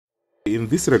In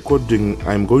this recording,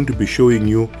 I'm going to be showing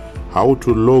you how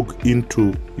to log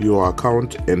into your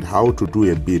account and how to do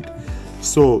a bid.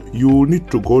 So you need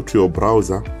to go to your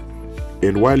browser,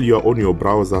 and while you are on your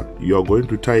browser, you are going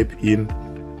to type in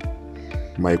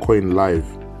mycoin.live.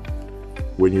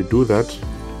 When you do that,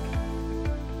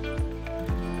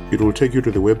 it will take you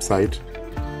to the website.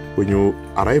 When you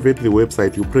arrive at the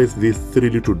website, you press these three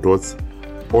little dots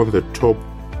on the top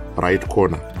right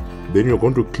corner. Then you're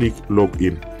going to click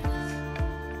login.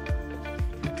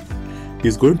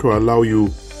 It's going to allow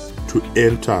you to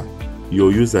enter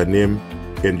your username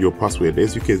and your password.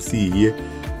 As you can see here,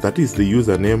 that is the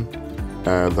username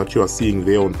that you are seeing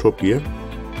there on top here.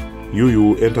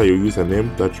 You enter your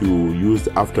username that you used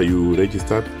after you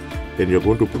registered, and you're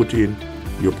going to put in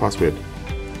your password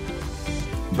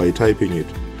by typing it.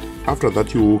 After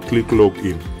that, you will click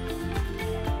login.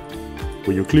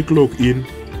 When you click login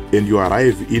and you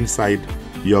arrive inside,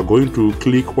 you are going to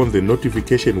click on the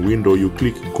notification window. You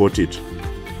click got it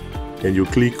and you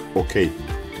click OK.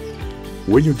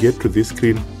 When you get to this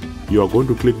screen, you are going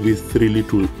to click these three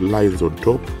little lines on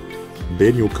top.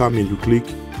 Then you come and you click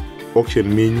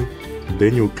auction menu.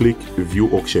 Then you click view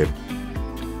auction.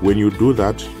 When you do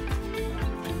that,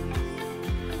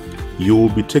 you will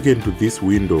be taken to this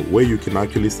window where you can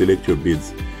actually select your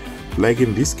bids. Like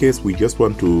in this case, we just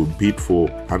want to bid for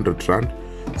 100 Rand.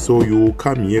 So you will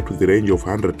come here to the range of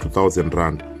 100 to 1000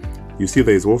 Rand. You see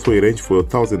there is also a range for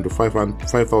 1000 to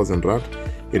 5000 Rand,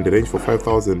 and the range for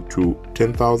 5000 to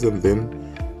 10,000,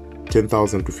 then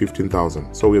 10,000 to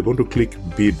 15,000. So we're going to click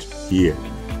bid here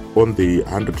on the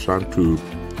 100 Rand to,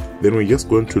 then we're just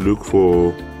going to look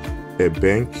for a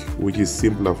bank which is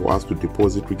simpler for us to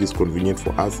deposit, which is convenient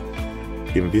for us.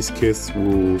 In this case,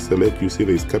 we'll select, you see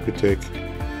there is Capitec,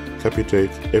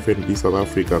 FNB South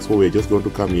Africa. So we're just going to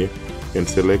come here and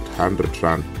select 100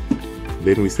 Rand.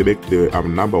 Then we select the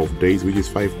number of days, which is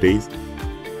 5 days.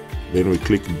 Then we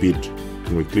click bid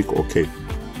and we click OK.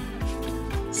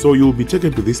 So you'll be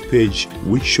taken to this page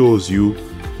which shows you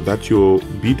that your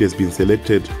bid has been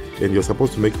selected and you're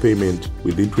supposed to make payment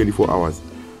within 24 hours.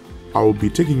 I'll be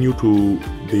taking you to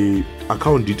the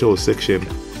account details section,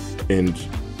 and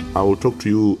I will talk to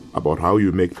you about how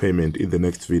you make payment in the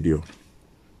next video.